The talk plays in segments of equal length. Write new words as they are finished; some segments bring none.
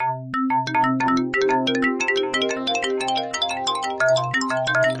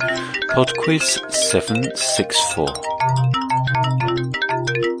PodQuiz 764.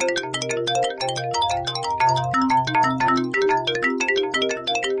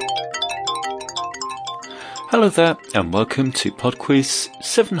 Hello there, and welcome to PodQuiz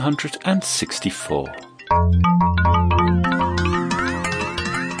 764.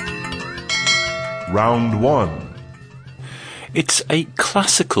 Round 1. It's a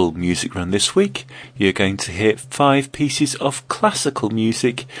classical music round this week. You're going to hear 5 pieces of classical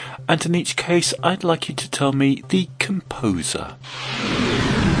music, and in each case I'd like you to tell me the composer.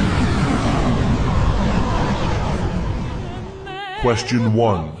 Question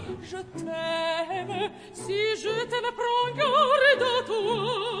 1.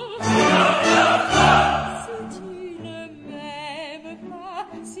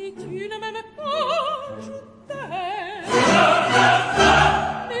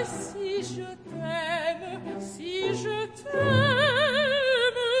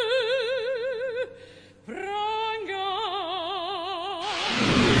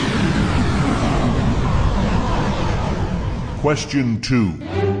 Question 2.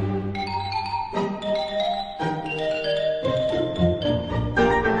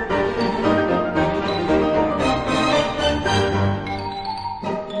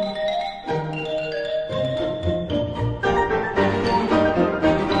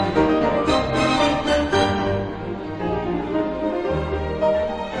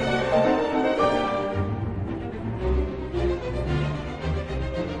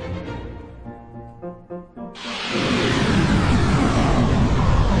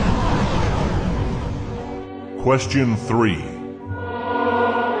 Question 3.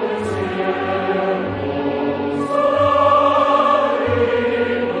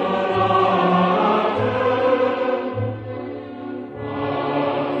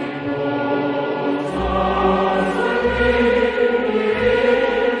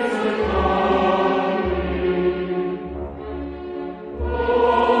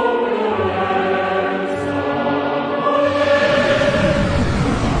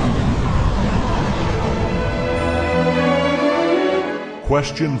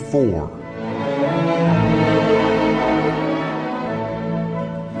 Question 4.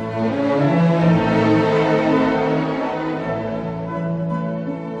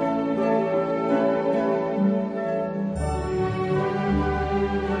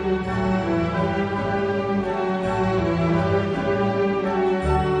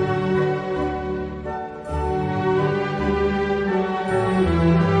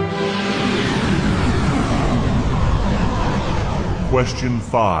 Question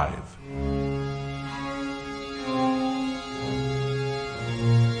 5.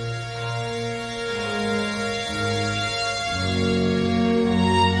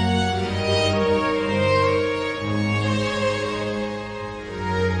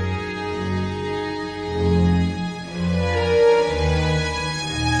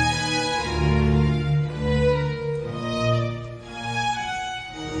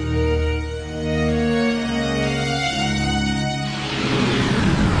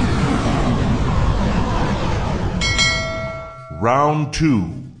 Round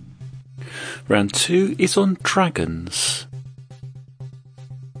 2. Round 2 is on dragons.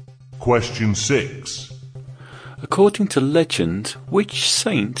 Question 6. According to legend, which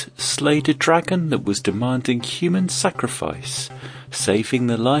saint slayed a dragon that was demanding human sacrifice, saving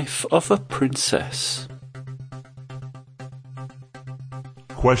the life of a princess?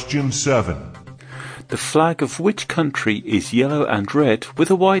 Question 7. The flag of which country is yellow and red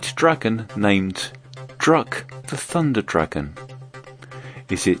with a white dragon named Druk the Thunder Dragon?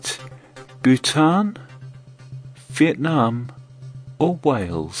 Is it Bhutan, Vietnam, or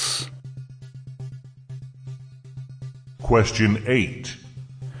Wales? Question 8.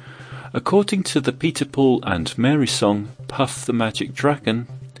 According to the Peter, Paul and Mary song Puff the Magic Dragon,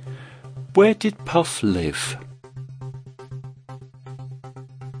 where did Puff live?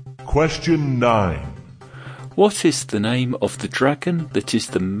 Question 9. What is the name of the dragon that is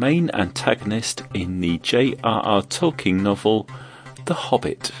the main antagonist in the J.R.R. Tolkien novel The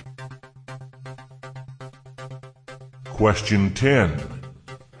Hobbit? Question 10.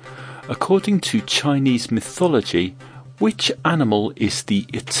 According to Chinese mythology, which animal is the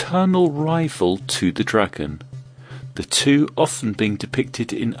eternal rival to the dragon? The two often being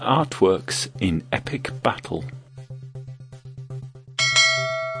depicted in artworks in epic battle.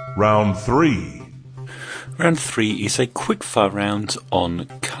 Round 3. Round 3 is a quickfire round on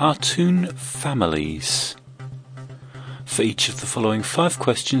cartoon families. For each of the following 5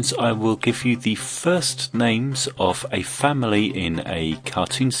 questions, I will give you the first names of a family in a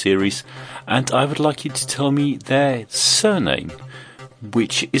cartoon series, and I would like you to tell me their surname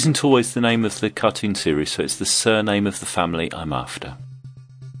which isn't always the name of the cartoon series, so it's the surname of the family I'm after.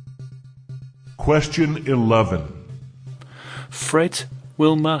 Question 11. Fred,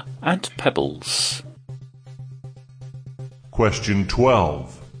 Wilma and Pebbles. Question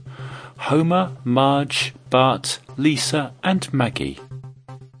 12. Homer, Marge, Bart, Lisa and Maggie.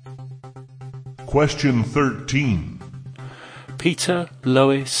 Question 13. Peter,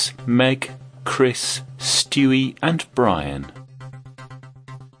 Lois, Meg, Chris, Stewie and Brian.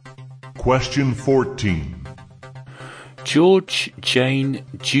 Question 14. George, Jane,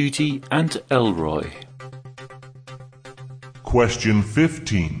 Judy and Elroy. Question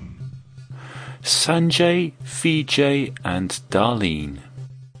 15. Sanjay, Vijay and Darlene.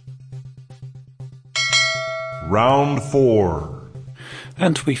 Round 4.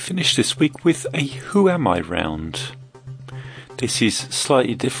 And we finish this week with a Who Am I round. This is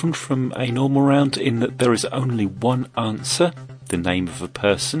slightly different from a normal round in that there is only one answer, the name of a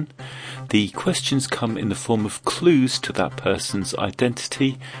person. The questions come in the form of clues to that person's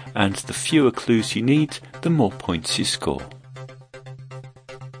identity, and the fewer clues you need, the more points you score.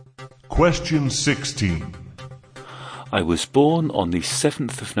 Question 16. I was born on the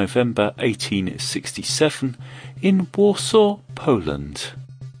 7th of November 1867 in Warsaw, Poland.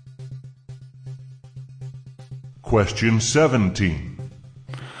 Question 17.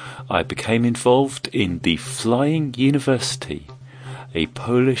 I became involved in the Flying University, a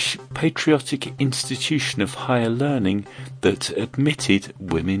Polish patriotic institution of higher learning that admitted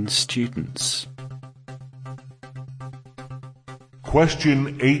women students.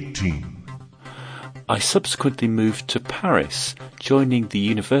 Question 18. I subsequently moved to Paris, joining the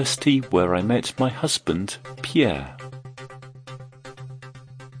university where I met my husband, Pierre.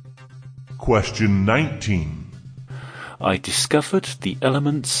 Question 19. I discovered the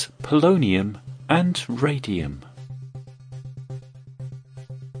elements polonium and radium.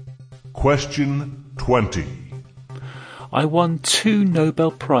 Question 20. I won 2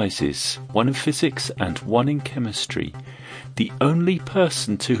 Nobel Prizes, one in physics and one in chemistry, the only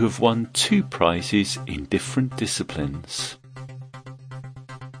person to have won 2 prizes in different disciplines.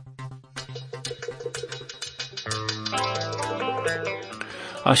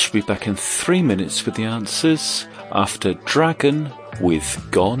 I shall be back in 3 minutes with the answers after Dragon with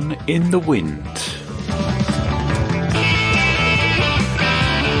Gone in the Wind.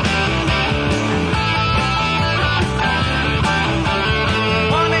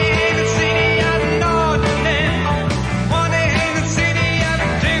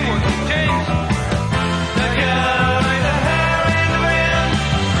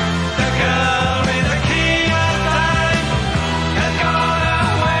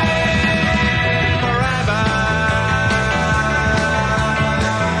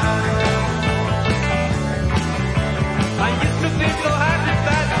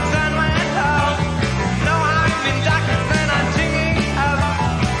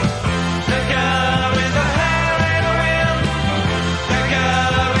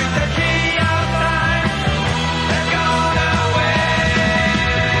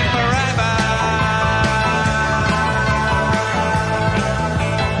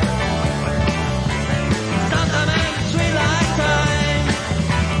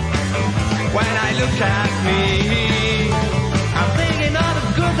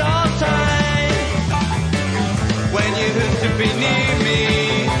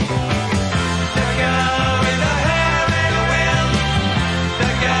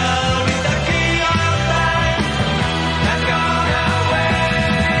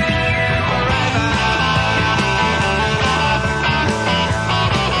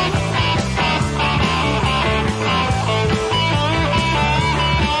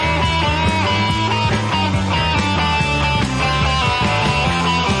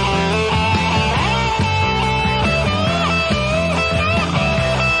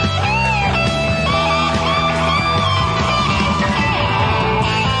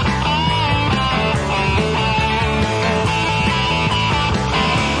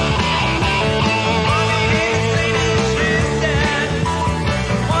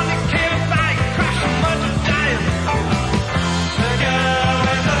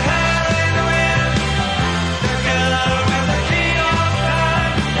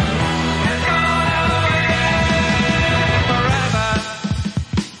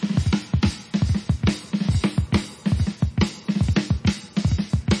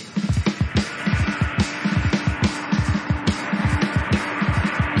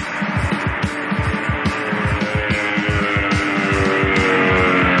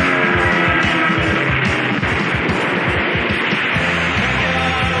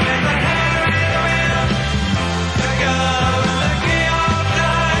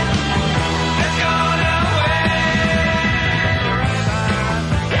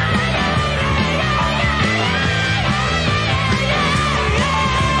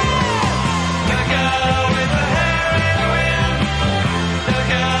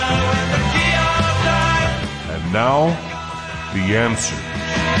 the answers.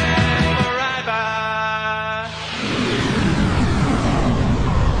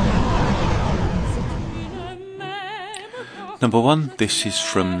 Number 1, this is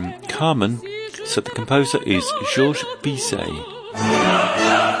from Carmen, so the composer is Georges Bizet.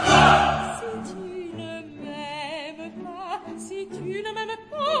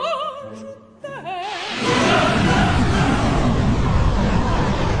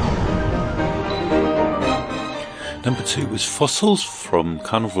 Number 2 was Fossils from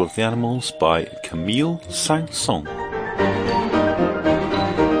Carnival of the Animals by Camille Saint-Saëns.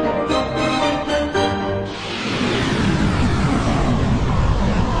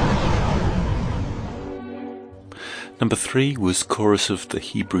 Number 3 was Chorus of the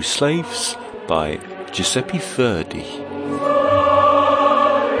Hebrew Slaves by Giuseppe Verdi.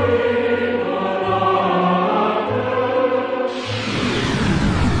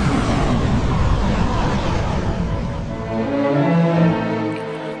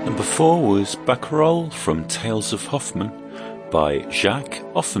 Number 4 was Baccarol from Tales of Hoffmann by Jacques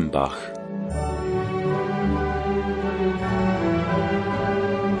Offenbach.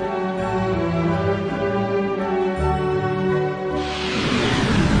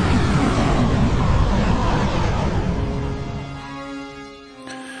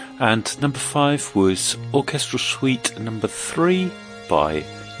 And number 5 was Orchestral Suite number 3 by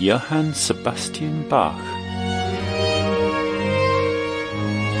Johann Sebastian Bach.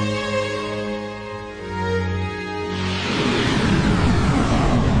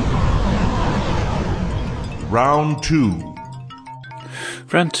 Round 2.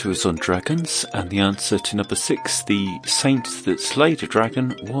 Round 2 is on dragons, and the answer to number 6, the saint that slayed a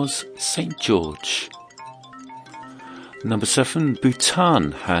dragon, was St. George. Number 7,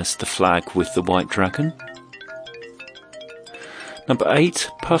 Bhutan has the flag with the white dragon. Number 8,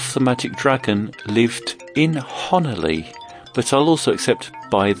 Puff the Magic Dragon lived in Honolulu, but I'll also accept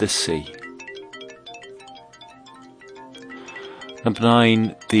by the sea. Number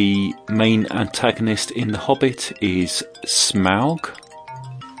 9, the main antagonist in The Hobbit is Smaug.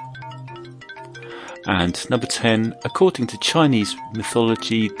 And number 10, according to Chinese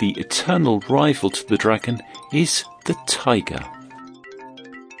mythology, the eternal rival to the dragon is the tiger.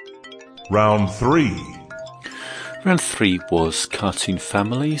 Round 3. Round 3 was Cartoon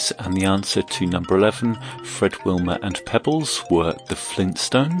Families, and the answer to number 11, Fred, Wilma and Pebbles, were the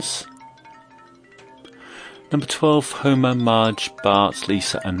Flintstones. Number 12, Homer, Marge, Bart,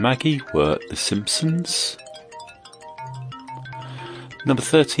 Lisa and Maggie, were the Simpsons. Number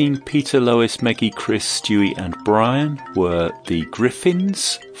 13, Peter, Lois, Maggie, Chris, Stewie and Brian were the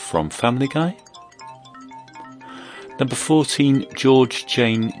Griffins from Family Guy. Number 14, George,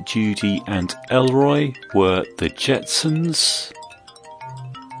 Jane, Judy and Elroy were the Jetsons.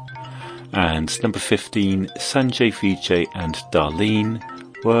 And number 15, Sanjay, Vijay and Darlene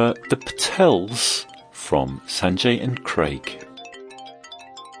were the Patels from Sanjay and Craig.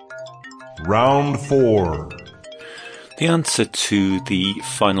 Round 4. The answer to the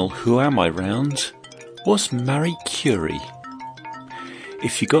final Who Am I round was Marie Curie.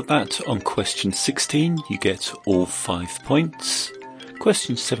 If you got that on question 16, you get all 5 points.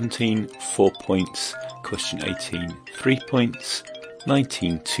 Question 17, 4 points. Question 18, 3 points.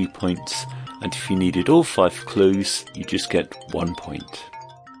 19, 2 points. And if you needed all 5 clues, you just get 1 point.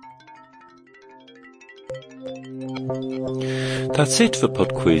 That's it for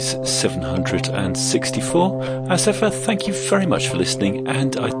Pod Quiz 764. As ever, thank you very much for listening,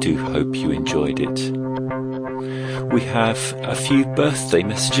 and I do hope you enjoyed it. We have a few birthday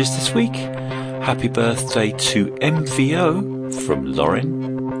messages this week. Happy birthday to MVO from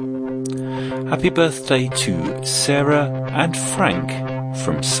Lauren. Happy birthday to Sarah and Frank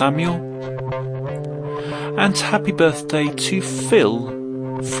from Samuel. And happy birthday to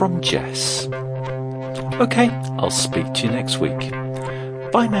Phil from Jess. Okay, I'll speak to you next week.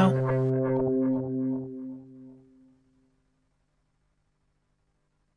 Bye now.